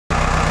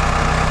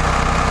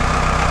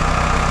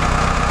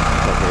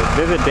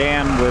Visit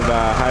Dan with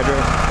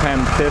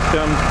Hydro-Chem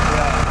Systems.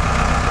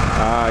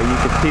 You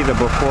can see the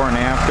before and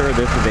after.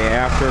 This is the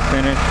after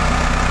finish.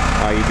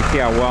 You can see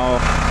how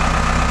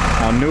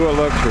new it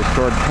looks.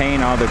 Restored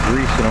paint, all the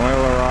grease and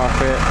oil are off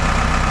it.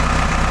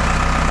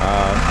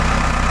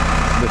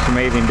 This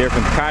amazing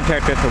difference.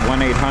 Contact us at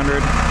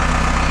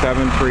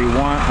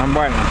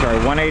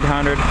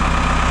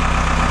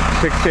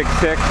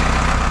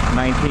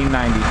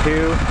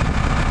 1-800-666-1992.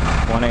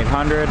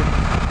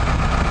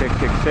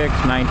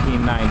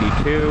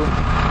 1-800-666-1992. You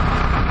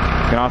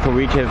can also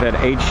reach us at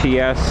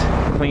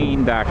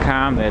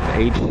hcsclean.com. That's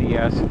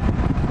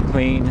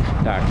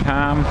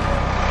hcsclean.com.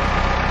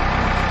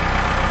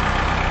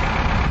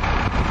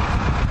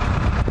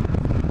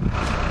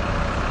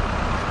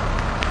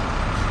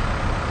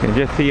 You can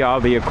just see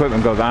all the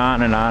equipment goes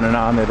on and on and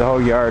on. There's a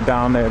whole yard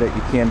down there that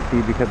you can't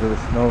see because of the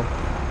snow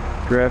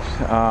drifts.